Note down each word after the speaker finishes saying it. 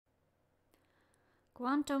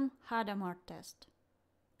Quantum Hadamard test.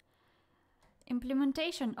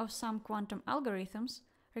 Implementation of some quantum algorithms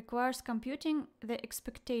requires computing the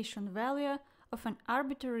expectation value of an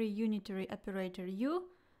arbitrary unitary operator U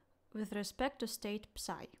with respect to state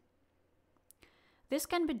psi. This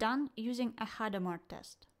can be done using a Hadamard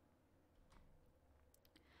test.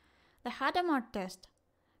 The Hadamard test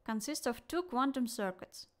consists of two quantum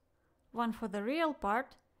circuits, one for the real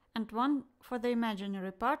part and one for the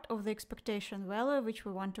imaginary part of the expectation value which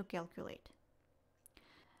we want to calculate.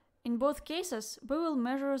 In both cases, we will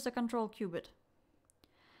measure the control qubit.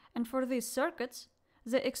 And for these circuits,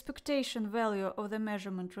 the expectation value of the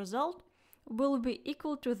measurement result will be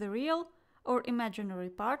equal to the real or imaginary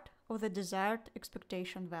part of the desired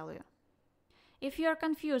expectation value. If you are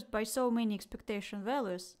confused by so many expectation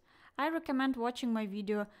values, I recommend watching my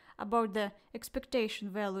video about the expectation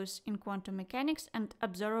values in quantum mechanics and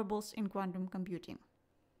observables in quantum computing.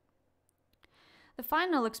 The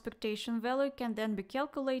final expectation value can then be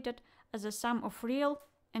calculated as a sum of real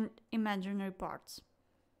and imaginary parts.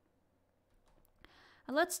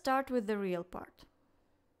 Let's start with the real part.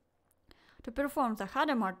 To perform the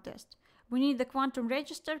Hadamard test, we need the quantum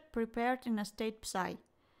register prepared in a state psi,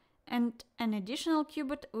 and an additional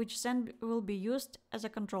qubit which then will be used as a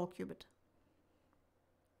control qubit.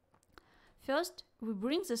 First, we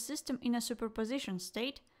bring the system in a superposition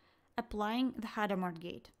state, applying the Hadamard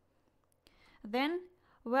gate. Then,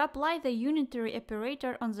 we apply the unitary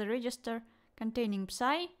operator on the register containing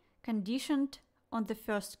psi conditioned on the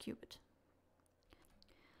first qubit.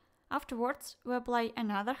 Afterwards, we apply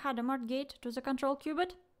another Hadamard gate to the control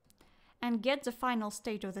qubit and get the final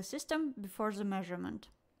state of the system before the measurement.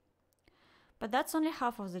 But that's only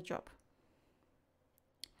half of the job.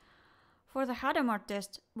 For the Hadamard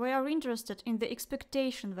test, we are interested in the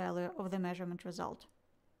expectation value of the measurement result.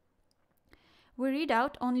 We read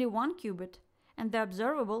out only one qubit, and the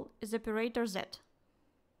observable is operator Z.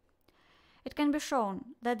 It can be shown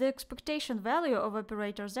that the expectation value of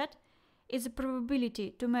operator Z is the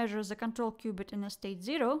probability to measure the control qubit in a state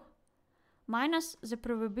 0 minus the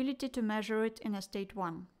probability to measure it in a state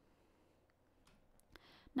 1.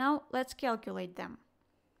 Now let's calculate them.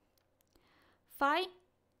 Phi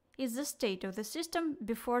is the state of the system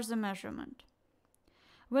before the measurement.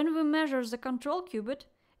 When we measure the control qubit,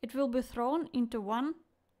 it will be thrown into one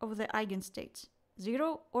of the eigenstates,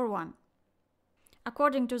 0 or 1.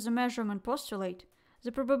 According to the measurement postulate,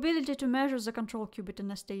 the probability to measure the control qubit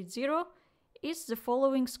in a state 0 is the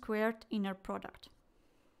following squared inner product.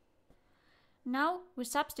 Now we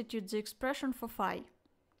substitute the expression for phi.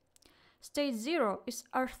 State 0 is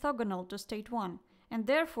orthogonal to state 1, and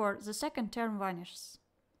therefore the second term vanishes.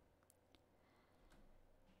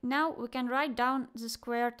 Now we can write down the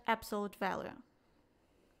squared absolute value.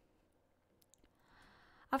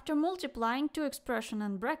 After multiplying two expressions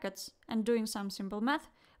in brackets and doing some simple math,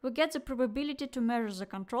 we get the probability to measure the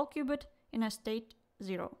control qubit in a state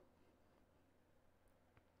 0.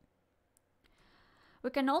 We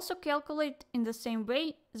can also calculate in the same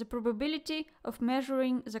way the probability of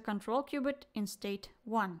measuring the control qubit in state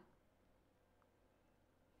 1.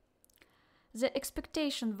 The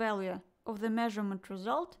expectation value of the measurement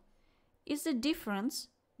result is the difference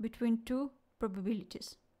between two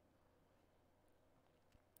probabilities.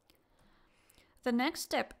 The next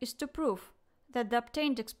step is to prove that the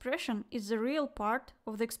obtained expression is the real part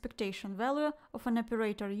of the expectation value of an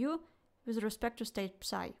operator U with respect to state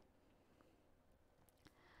psi.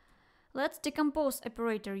 Let's decompose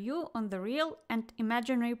operator U on the real and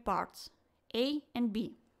imaginary parts, A and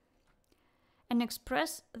B, and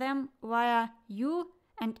express them via U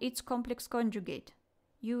and its complex conjugate,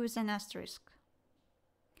 U with an asterisk.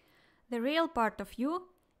 The real part of U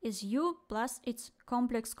is U plus its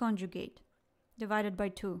complex conjugate, divided by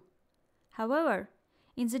 2. However,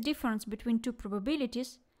 in the difference between two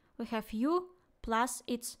probabilities, we have U plus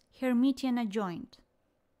its Hermitian adjoint.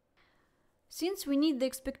 Since we need the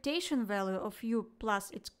expectation value of U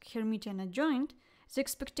plus its Hermitian adjoint, the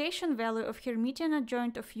expectation value of Hermitian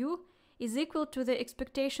adjoint of U is equal to the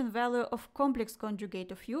expectation value of complex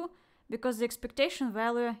conjugate of U, because the expectation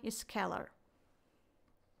value is scalar.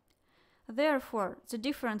 Therefore, the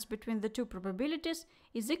difference between the two probabilities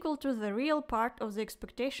is equal to the real part of the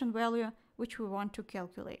expectation value which we want to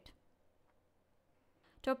calculate.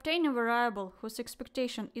 To obtain a variable whose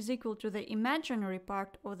expectation is equal to the imaginary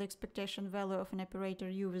part of the expectation value of an operator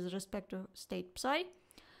U with respect to state psi,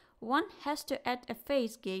 one has to add a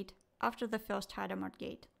phase gate after the first Hadamard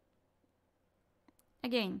gate.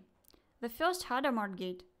 Again, the first Hadamard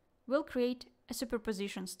gate will create a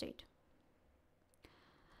superposition state.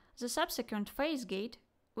 The subsequent phase gate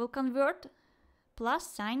will convert plus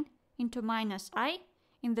sign into -i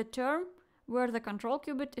in the term where the control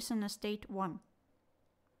qubit is in a state 1.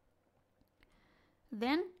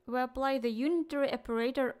 Then we apply the unitary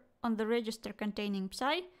operator on the register containing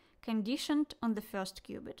psi conditioned on the first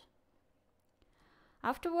qubit.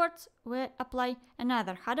 Afterwards, we apply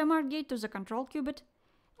another Hadamard gate to the control qubit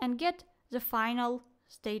and get the final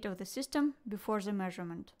state of the system before the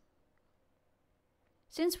measurement.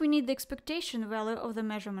 Since we need the expectation value of the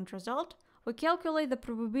measurement result, we calculate the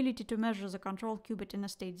probability to measure the control qubit in a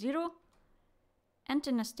state 0 and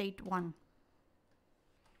in a state 1.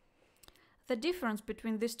 The difference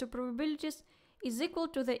between these two probabilities is equal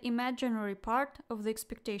to the imaginary part of the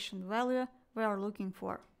expectation value we are looking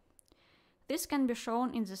for. This can be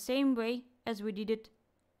shown in the same way as we did it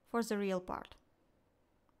for the real part.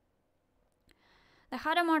 The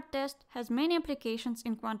Hadamard test has many applications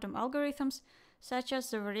in quantum algorithms, such as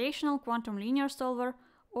the variational quantum linear solver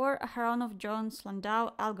or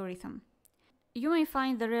Aharonov-Jones-Landau algorithm. You may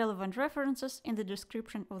find the relevant references in the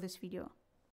description of this video.